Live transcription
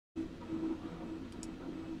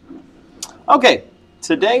Okay,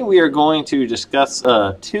 today we are going to discuss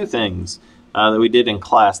two things that we did in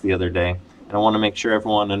class the other day, and I want to make sure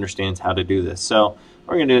everyone understands how to do this. So what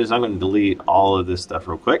we're going to do is I'm going to delete all of this stuff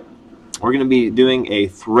real quick. We're going to be doing a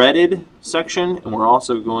threaded section, and we're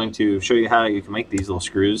also going to show you how you can make these little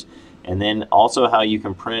screws, and then also how you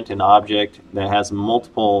can print an object that has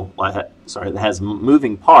that has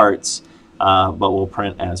moving parts, but will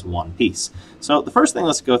print as one piece. So the first thing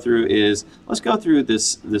let's go through is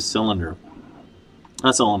this cylinder.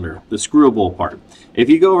 Not cylinder, the screwable part. If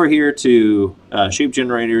you go over here to shape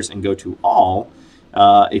generators and go to all,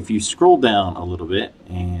 if you scroll down a little bit,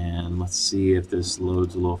 and let's see if this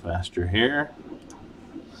loads a little faster here.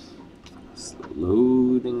 It's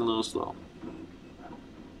loading a little slow.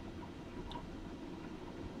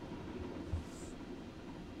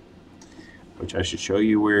 Which I should show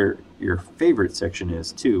you where your favorite section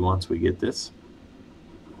is too once we get this.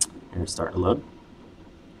 Here, it's starting to load.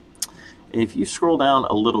 If you scroll down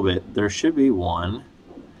a little bit, there should be one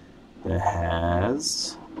that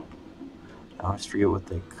has, I always forget what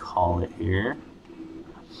they call it here.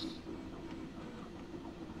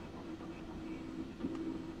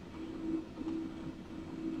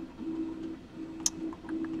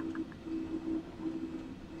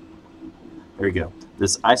 There you go.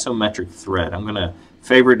 This isometric thread. I'm going to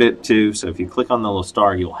favorite it too, so if you click on the little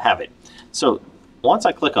star, you'll have it. So once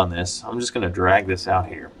I click on this, I'm just going to drag this out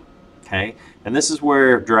here. Okay, and this is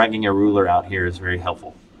where dragging a ruler out here is very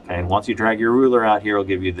helpful. Okay, and once you drag your ruler out here, it'll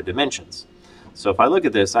give you the dimensions. So if I look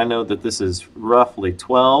at this, I know that this is roughly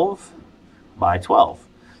 12 by 12.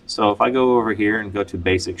 So if I go over here and go to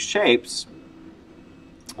basic shapes,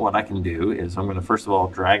 what I can do is I'm going to first of all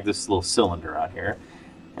drag this little cylinder out here.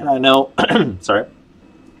 And I know, sorry,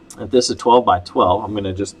 if this is 12 by 12, I'm going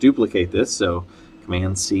to just duplicate this. So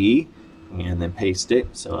Command C and then paste it.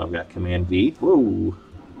 So I've got Command V. Whoa.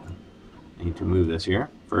 I need to move this here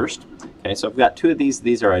first. Okay, so I've got two of these.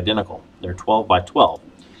 These are identical. They're 12 by 12.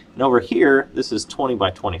 And over here, this is 20 by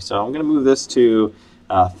 20. So I'm going to move this to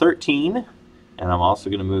 13, and I'm also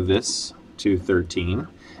going to move this to 13.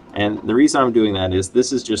 And the reason I'm doing that is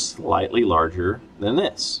this is just slightly larger than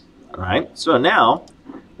this. All right, so now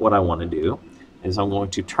what I want to do is I'm going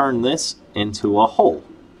to turn this into a hole.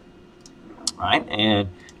 All right, and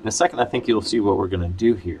in a second I think you'll see what we're going to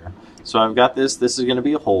do here. So I've got this is going to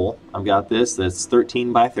be a hole. I've got this that's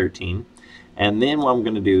 13 by 13. And then what I'm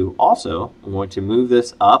going to do also, I'm going to move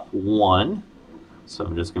this up 1. So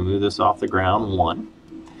I'm just going to move this off the ground 1.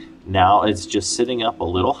 Now it's just sitting up a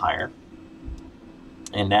little higher.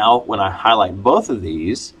 And now when I highlight both of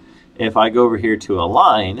these, if I go over here to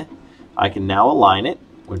align, I can now align it,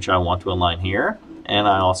 which I want to align here. And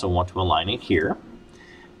I also want to align it here.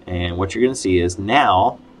 And what you're going to see is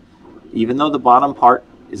now, even though the bottom part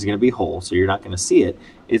is going to be whole, so you're not going to see it,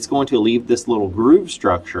 it's going to leave this little groove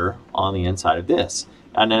structure on the inside of this.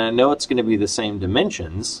 And I know it's going to be the same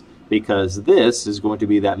dimensions because this is going to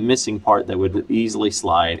be that missing part that would easily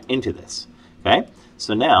slide into this. Okay,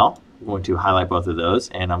 so now I'm going to highlight both of those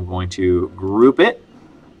and I'm going to group it.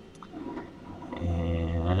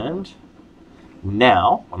 And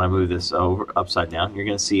now when I move this over upside down, you're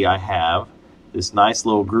going to see I have this nice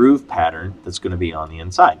little groove pattern that's going to be on the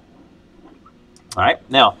inside. All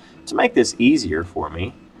right, now to make this easier for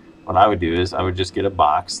me, what I would do is I would just get a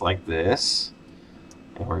box like this,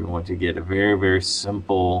 and we're going to get a very, very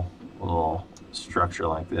simple little structure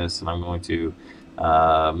like this, and I'm going to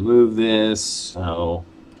move this, so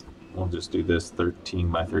we'll just do this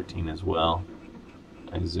 13 by 13 as well.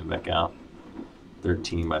 I can zoom back out,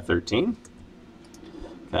 13 by 13.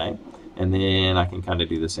 Okay, and then I can kind of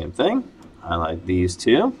do the same thing, highlight these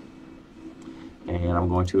two. And I'm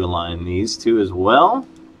going to align these two as well.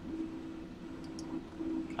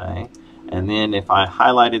 Okay, and then if I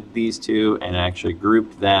highlighted these two and actually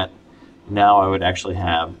grouped that, now I would actually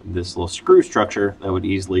have this little screw structure that would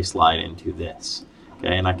easily slide into this.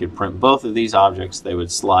 Okay, and I could print both of these objects, they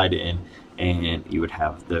would slide in, and you would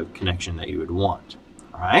have the connection that you would want.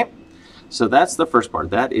 All right, so that's the first part.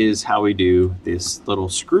 That is how we do this little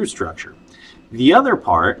screw structure. The other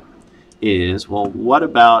part is, well, what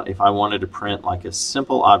about if I wanted to print like a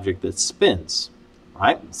simple object that spins,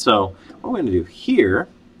 right? So what we're going to do here,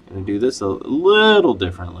 I'm going to do this a little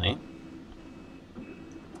differently.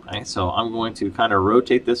 Okay, so I'm going to kind of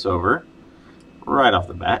rotate this over right off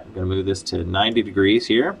the bat. I'm going to move this to 90 degrees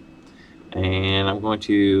here, and I'm going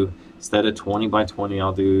to, instead of 20 by 20,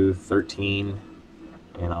 I'll do 13,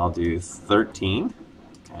 and I'll do 13.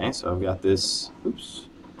 Okay, so I've got this, oops,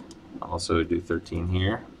 I'll also do 13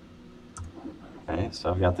 here. Okay, so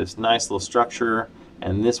I've got this nice little structure,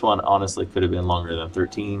 and this one honestly could have been longer than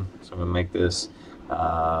 13, so I'm going to make this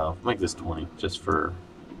Make this 20 just for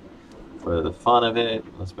the fun of it.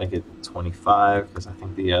 Let's make it 25 because I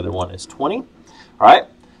think the other one is 20. All right,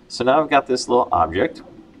 so now I've got this little object.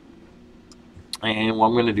 And what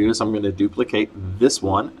I'm going to do is I'm going to duplicate this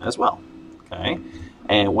one as well. Okay,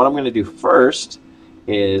 and what I'm going to do first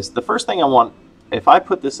is the first thing I want, if I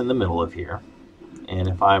put this in the middle of here, and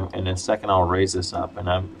in a second I'll raise this up, and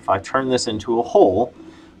if I turn this into a hole,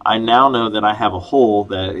 I now know that I have a hole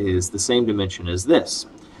that is the same dimension as this.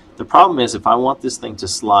 The problem is if I want this thing to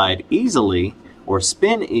slide easily or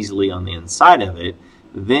spin easily on the inside of it,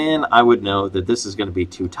 then I would know that this is going to be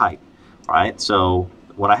too tight. Right? So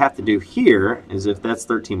what I have to do here is, if that's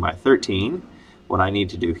 13 by 13, what I need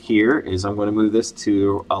to do here is I'm going to move this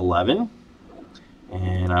to 11,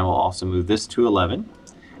 and I will also move this to 11,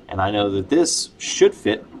 and I know that this should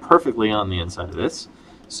fit perfectly on the inside of this.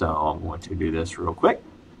 So I'm going to do this real quick.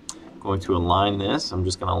 I'm going to align this. I'm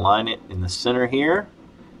just going to align it in the center here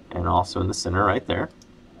and also in the center right there.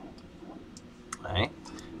 Okay.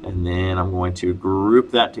 And then I'm going to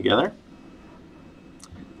group that together.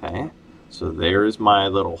 Okay. So there's my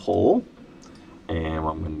little hole, and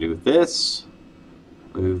what I'm going to do with this,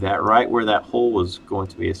 move that right where that hole was going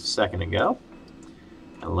to be a second ago,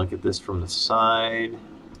 and look at this from the side.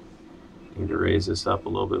 Need to raise this up a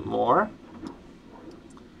little bit more,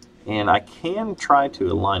 and I can try to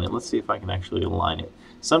align it. Let's see if I can actually align it.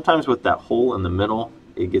 Sometimes with that hole in the middle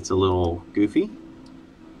it gets a little goofy,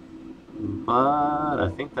 but I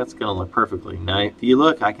think that's going to look perfectly. Now if you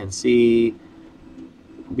look, I can see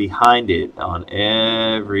behind it on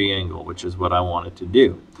every angle, which is what I wanted to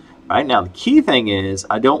do. Right now the key thing is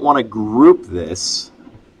I don't want to group this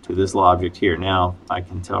to this little object here. Now I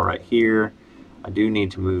can tell right here I do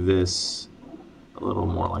need to move this a little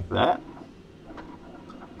more like that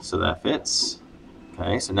so that fits.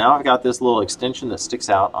 Okay, so now I've got this little extension that sticks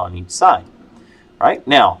out on each side. Right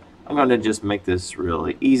now I'm going to just make this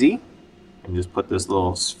really easy and just put this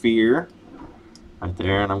little sphere right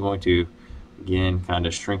there, and I'm going to again kind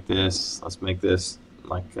of shrink this. Let's make this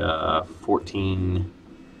like 14.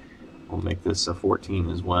 We'll make this a 14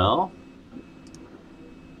 as well.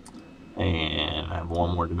 And I have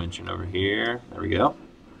one more dimension over here. There we go.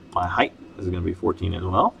 My height is going to be 14 as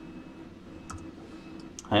well.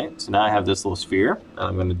 Okay, so now I have this little sphere, and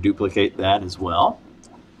I'm going to duplicate that as well.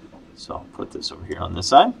 So I'll put this over here on this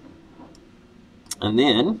side. And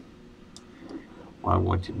then what I'm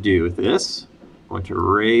going to do with this, I'm going to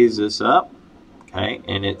raise this up. Okay,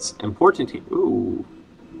 and it's important to, ooh,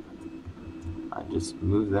 I just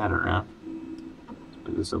moved that around. Let's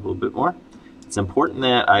move this up a little bit more. It's important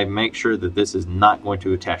that I make sure that this is not going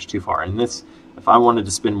to attach too far. And this, if I wanted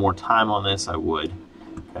to spend more time on this, I would.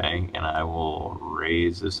 Okay, and I will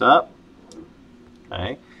raise this up.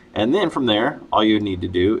 Okay, and then from there, all you need to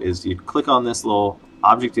do is you click on this little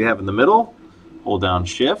object you have in the middle, hold down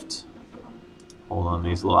Shift, hold on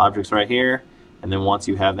these little objects right here, and then once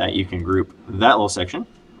you have that, you can group that little section.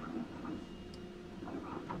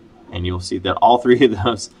 And you'll see that all three of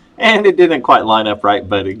those, and it didn't quite line up right,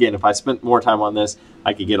 but again, if I spent more time on this,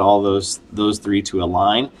 I could get all those three to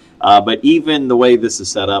align. But even the way this is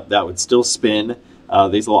set up, that would still spin.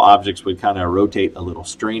 These little objects would kind of rotate a little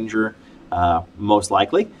stranger, most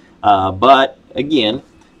likely. But again,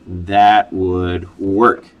 that would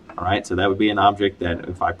work. All right, so that would be an object that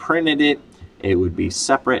if I printed it, it would be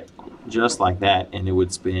separate just like that, and it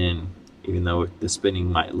would spin, even though the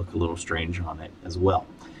spinning might look a little strange on it as well.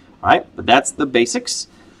 All right, but that's the basics.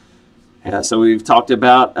 So we've talked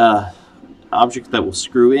about an object that will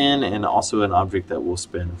screw in and also an object that will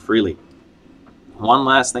spin freely. One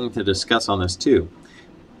last thing to discuss on this too.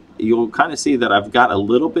 You'll kind of see that I've got a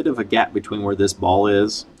little bit of a gap between where this ball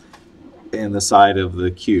is and the side of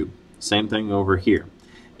the cube. Same thing over here.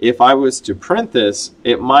 If I was to print this,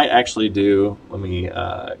 it might actually do, let me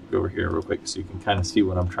go over here real quick so you can kind of see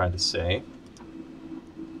what I'm trying to say.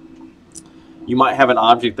 You might have an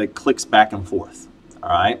object that clicks back and forth, all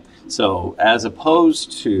right? So as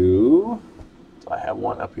opposed to, do I have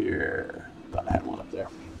one up here? I thought I had one up there.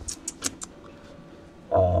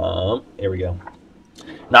 Here we go.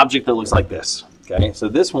 An object that looks like this, okay? So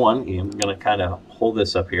this one, I'm gonna kind of hold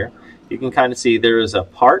this up here. You can kind of see there is a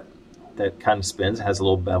part that kind of spins, has a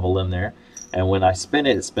little bevel in there, and when I spin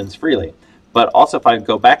it, it spins freely. But also if I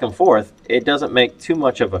go back and forth, it doesn't make too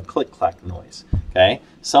much of a click-clack noise, okay?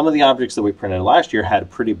 Some of the objects that we printed last year had a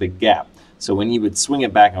pretty big gap. So when you would swing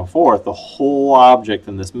it back and forth, the whole object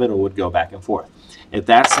in this middle would go back and forth. If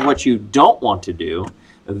that's what you don't want to do,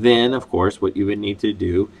 then of course what you would need to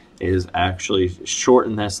do is actually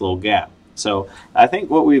shorten this little gap. So I think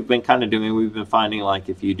what we've been kind of doing, we've been finding like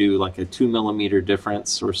if you do like a 2 millimeter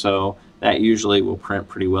difference or so, that usually will print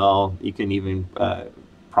pretty well. You can even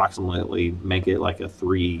approximately make it like a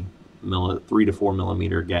 3 to 4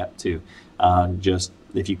 millimeter gap too. Just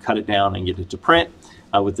if you cut it down and get it to print.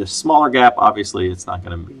 With this smaller gap, obviously it's not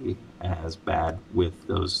going to be as bad with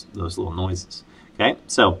those little noises. Okay,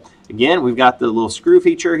 so again, we've got the little screw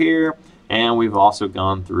feature here, and we've also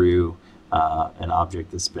gone through an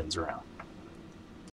object that spins around.